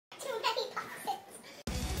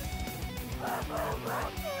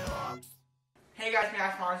Hey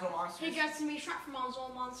guys, Monsterz. Hey guys, it's me, Shrek from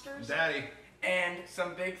Monsterz. Daddy. And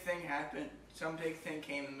some big thing happened. Some big thing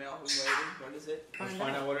came in the mail. We've been waiting. What is it? Let's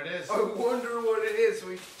find out what it is. I wonder what it is.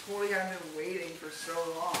 We totally have been waiting for so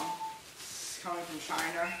long. It's coming from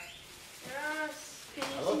China. Yes.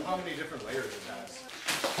 I love how many different layers it has.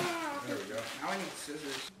 There we go. Now I need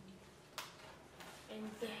scissors.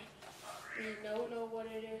 And we don't know what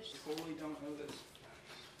it is. Totally don't know this.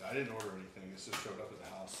 I didn't order anything. This just showed up at the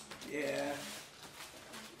house. Yeah.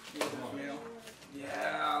 Mail.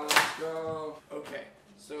 Yeah, let's go. Okay.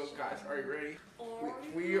 So guys, are you ready?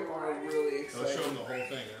 We are really excited. Let's show them the whole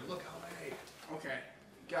thing. Look how many. Okay.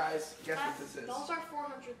 Guys, guess what this is. Those are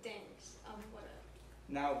 400 things. Whatever.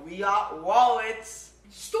 Now we got wallets.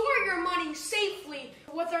 Store your money safely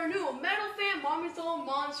with our new MetalFam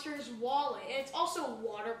Monsterz wallet. And it's also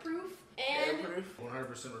waterproof. And 100%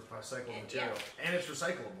 recycled material. Yeah. And it's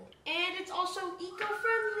recyclable. And it's also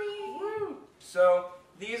eco-friendly. Woo. So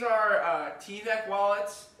these are TVEC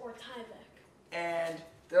wallets. Or Tyvek. And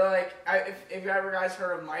they're like, if you ever guys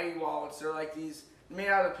heard of Mighty wallets, they're like these made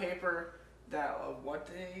out of paper that, what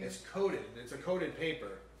they use? It's coated. It's a coated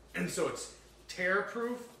paper. And so it's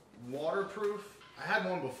tear-proof, waterproof. I had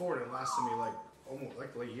one before and it lasted me like almost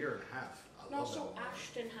like a year and a half. I love that Also, wallet.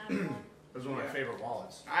 Ashton had one. It was one of my favorite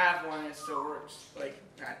wallets. I have one and it still works. Like,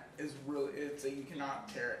 that is really, it's like you cannot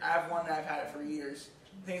tear it. I have one that I've had it for years.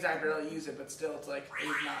 Things I barely use it, but still it's like, it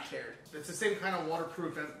is not teared. It's the same kind of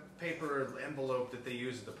waterproof paper envelope that they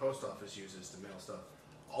use at the post office uses to mail stuff.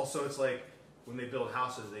 Also, it's like when they build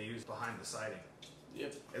houses, they use behind the siding.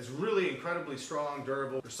 Yep. It's really incredibly strong,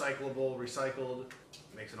 durable, recyclable, recycled.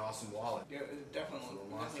 Makes an awesome wallet. Yeah, it definitely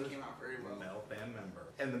came out very well. MetalFam member.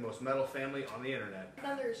 And the most metal family on the internet.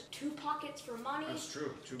 Then there's 2 pockets for money. That's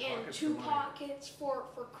true. Two and pockets 2 for money. pockets for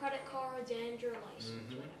credit cards and your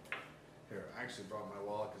license. Here, I actually brought my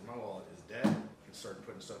wallet because my wallet is dead. I can start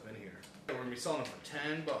putting stuff in here. We're going to be selling them for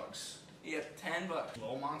 $10. Yep, $10.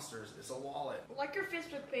 Little Monsterz, it's a wallet. Like our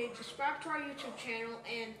Facebook page, subscribe to our YouTube channel,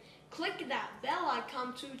 and click that bell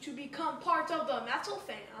icon to become part of the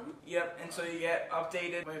MetalFam. Yep, and so you get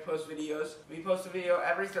updated when we post videos. We post a video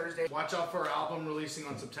every Thursday. Watch out for our album releasing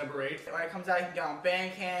on September 8th. When it comes out, you can get on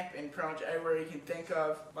Bandcamp and pretty much everywhere you can think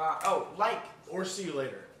of. Like. Or see you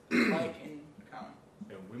later. Like and comment.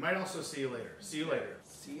 Yeah, we might also see you later. See you later.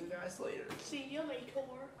 See you guys later. See you later.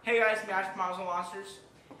 Hey guys, Monsterz.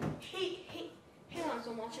 Hey,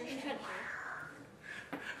 Monsterz, you had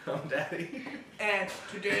I'm Daddy. And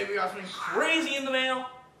today we got something crazy in the mail.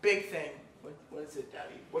 Big thing. What is it,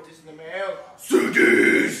 Daddy? What is in the mail?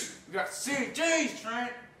 CDs! We got CDs,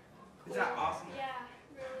 Trent. Is that awesome? Yeah,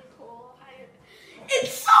 really cool.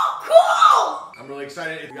 It's so cool! I'm really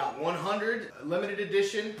excited. We got 100 limited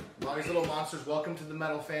edition. Lonnie's Little Monsters. Welcome to the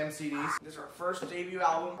MetalFam CDs. This is our first debut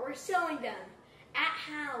album. We're selling them at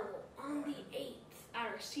Howl on the 8th at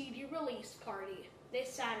our CD release party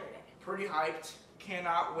this Saturday. Pretty hyped.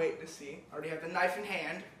 Cannot wait to see. Already have the knife in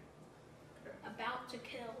hand. About to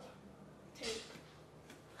kill. Tape.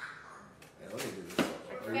 Yeah, let me do this.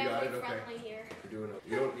 Oh, you got it? Okay. Here. You're doing it.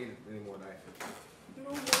 You don't need any more knife. No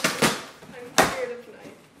more. I'm scared of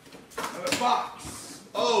knife. Another box.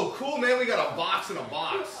 Oh, cool, man. We got a box in a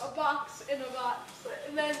box. A box in a box.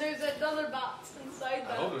 And then there's another box inside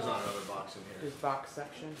that. I hope there's not another box in here. There's box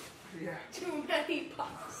section. Yeah. Too many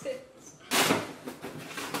boxes.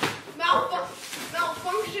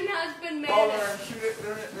 Malfunction has been made. Oh,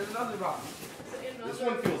 there's another box. This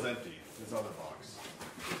one feels empty. This other box.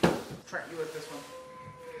 Trent, you with this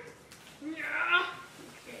one. Yeah.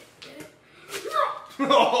 Okay, get it?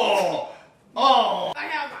 Oh! Oh! I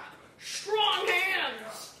have strong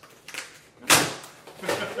hands.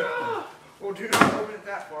 Oh, dude, I'm opening it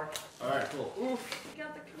that far. Alright, cool. Oof. You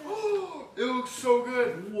got the clip. It looks so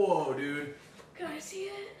good. Whoa, dude. Can I see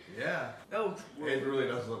it? Yeah. That looks It really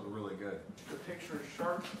does look really good. The picture is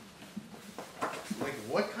sharp. Like,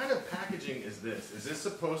 what kind of packaging is this? Is this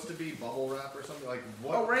supposed to be bubble wrap or something? Like,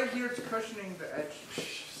 what? Oh, right here it's cushioning the edge.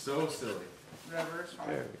 So silly. Whatever, it's fine.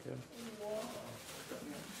 Very good. Whoa.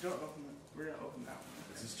 Don't open it. We're gonna open that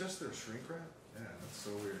one. Is this just their shrink wrap? Yeah, that's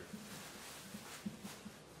so weird.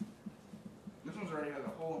 This one's already has a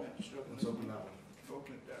hole in it. Should open Let's open that one.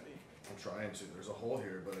 Open it, Daddy. I'm trying to. There's a hole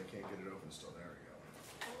here, but I can't get it open still. There we go.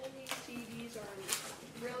 All of these CDs are in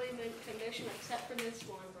really mint condition except for this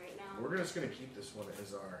one right now. We're just gonna keep this one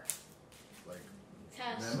as our, like,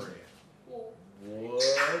 Test. memory. Whoa. What?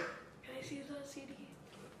 Can I see the CD?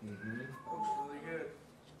 Mm-hmm. Looks really good.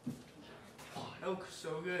 It looks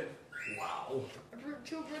so good. Wow.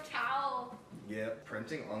 Too brutal. Yep,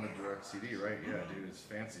 printing on the direct CD, right? Yeah, dude, it's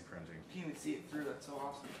fancy printing. You can even see it through. That's so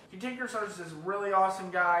awesome. Cantankerous Arts is this really awesome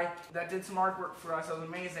guy that did some artwork for us. That was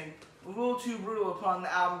amazing. A little too brutal upon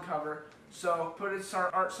the album cover, so put his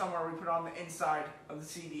art somewhere. We put it on the inside of the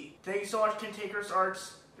CD. Thank you so much, Cantankerous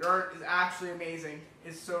Arts. Your art is actually amazing.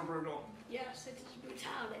 It's so brutal. Yes, it is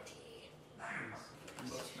brutality. I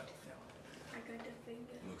got the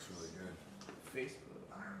finger. Looks really good. Facebook.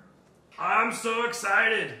 I'm so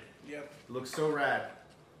excited. Yep. Looks so rad.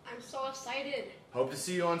 I'm so excited. Hope to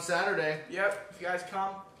see you on Saturday. Yep. If you guys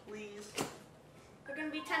come, please. They're gonna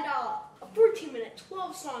be $10. A 14-minute,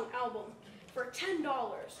 12-song album for $10.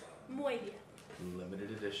 Muy bien.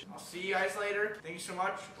 Limited edition. I'll see you guys later. Thank you so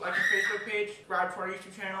much. Like our Facebook page. Subscribe to our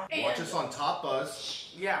YouTube channel. Watch us on Top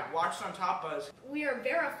Buzz. Yeah, watch us on Top Buzz. We are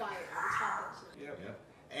verified on Top Buzz. Yep. Yep.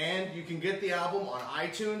 And you can get the album on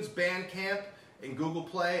iTunes, Bandcamp, and Google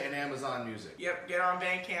Play and Amazon Music. Yep, get on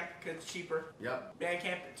Bandcamp because it's cheaper. Yep.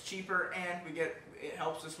 Bandcamp, it's cheaper, and it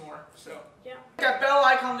helps us more. So Yeah. that bell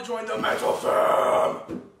icon to join the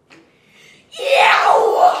MetalFam.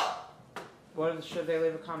 Yeah. What should they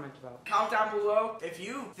leave a comment about? Comment down below if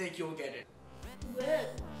you think you'll get it.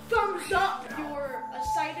 Thumbs up if you're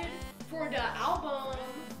excited for the album.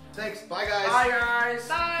 Thanks. Bye, guys. Bye, guys.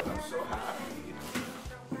 Bye. I'm so happy.